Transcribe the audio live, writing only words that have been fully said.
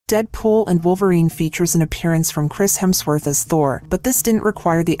Deadpool and Wolverine features an appearance from Chris Hemsworth as Thor, but this didn't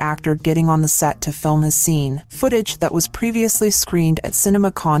require the actor getting on the set to film his scene. Footage that was previously screened at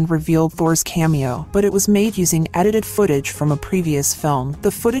CinemaCon revealed Thor's cameo, but it was made using edited footage from a previous film. The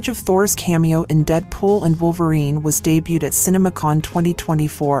footage of Thor's cameo in Deadpool and Wolverine was debuted at CinemaCon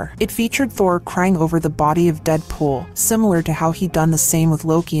 2024. It featured Thor crying over the body of Deadpool, similar to how he'd done the same with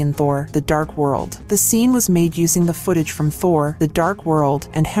Loki in Thor: The Dark World. The scene was made using the footage from Thor: The Dark World,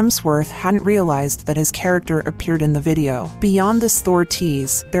 and Hemsworth hadn't realized that his character appeared in the video. Beyond this Thor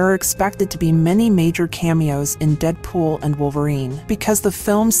tease, there are expected to be many major cameos in Deadpool and Wolverine. Because the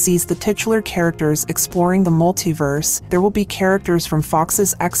film sees the titular characters exploring the multiverse, there will be characters from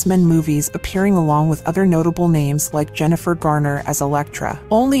Fox's X-Men movies appearing along with other notable names like Jennifer Garner as Elektra.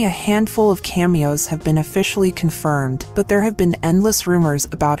 Only a handful of cameos have been officially confirmed, but there have been endless rumors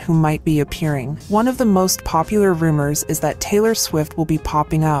about who might be appearing. One of the most popular rumors is that Taylor Swift will be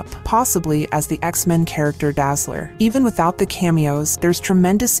popping up, possibly as the X-Men character Dazzler. Even without the cameos, there's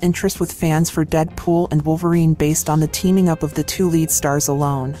tremendous interest with fans for Deadpool and Wolverine based on the teaming up of the two lead stars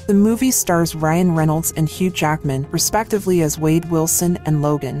alone. The movie stars Ryan Reynolds and Hugh Jackman, respectively, as Wade Wilson and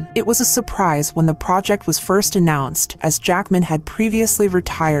Logan. It was a surprise when the project was first announced, as Jackman had previously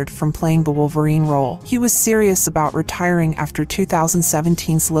retired from playing the Wolverine role. He was serious about retiring after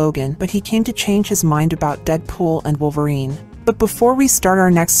 2017's Logan, but he came to change his mind about Deadpool and Wolverine. But before we start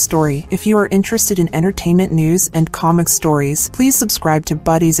our next story, if you are interested in entertainment news and comic stories, please subscribe to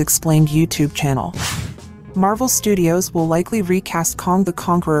Buddy's Explained YouTube channel. Marvel Studios will likely recast Kang the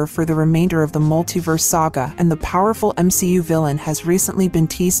Conqueror for the remainder of the Multiverse Saga, and the powerful MCU villain has recently been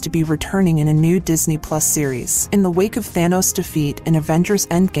teased to be returning in a new Disney Plus series. In the wake of Thanos' defeat in Avengers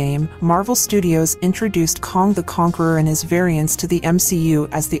Endgame, Marvel Studios introduced Kang the Conqueror and his variants to the MCU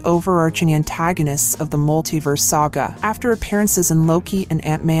as the overarching antagonists of the Multiverse Saga. After appearances in Loki and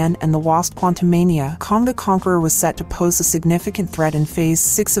Ant-Man and the Wasp: Quantumania, Kang the Conqueror was set to pose a significant threat in Phase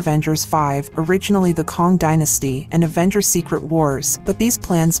 6 Avengers 5, originally the Kang Dynasty, and Avengers Secret Wars, but these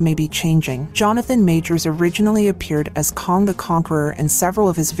plans may be changing. Jonathan Majors originally appeared as Kang the Conqueror and several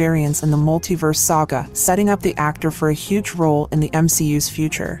of his variants in the Multiverse Saga, setting up the actor for a huge role in the MCU's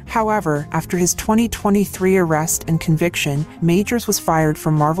future. However, after his 2023 arrest and conviction, Majors was fired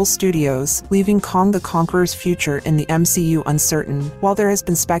from Marvel Studios, leaving Kang the Conqueror's future in the MCU uncertain. While there has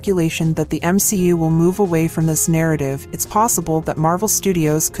been speculation that the MCU will move away from this narrative, it's possible that Marvel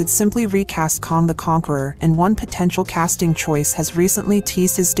Studios could simply recast Kang the Conqueror, and one potential casting choice has recently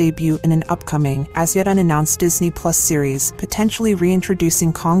teased his debut in an upcoming, as yet unannounced Disney Plus series, potentially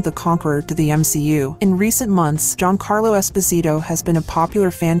reintroducing Kang the Conqueror to the MCU. In recent months, Giancarlo Esposito has been a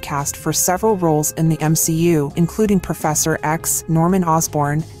popular fan cast for several roles in the MCU, including Professor X, Norman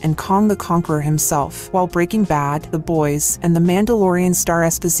Osborn, and Kang the Conqueror himself. While Breaking Bad, The Boys, and The Mandalorian star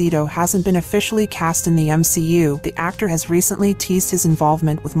Esposito hasn't been officially cast in the MCU, the actor has recently teased his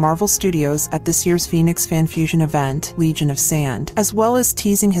involvement with Marvel Studios at this year's Phoenix fan fusion event, Legion of Sand, as well as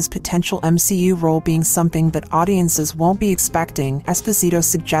teasing his potential MCU role being something that audiences won't be expecting. Esposito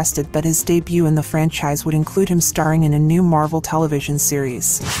suggested that his debut in the franchise would include him starring in a new Marvel television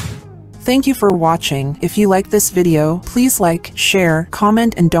series. Thank you for watching. If you like this video, please like, share,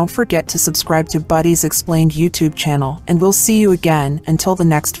 comment, and don't forget to subscribe to Buddy's Explained YouTube channel, and we'll see you again until the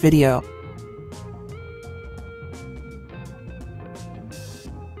next video.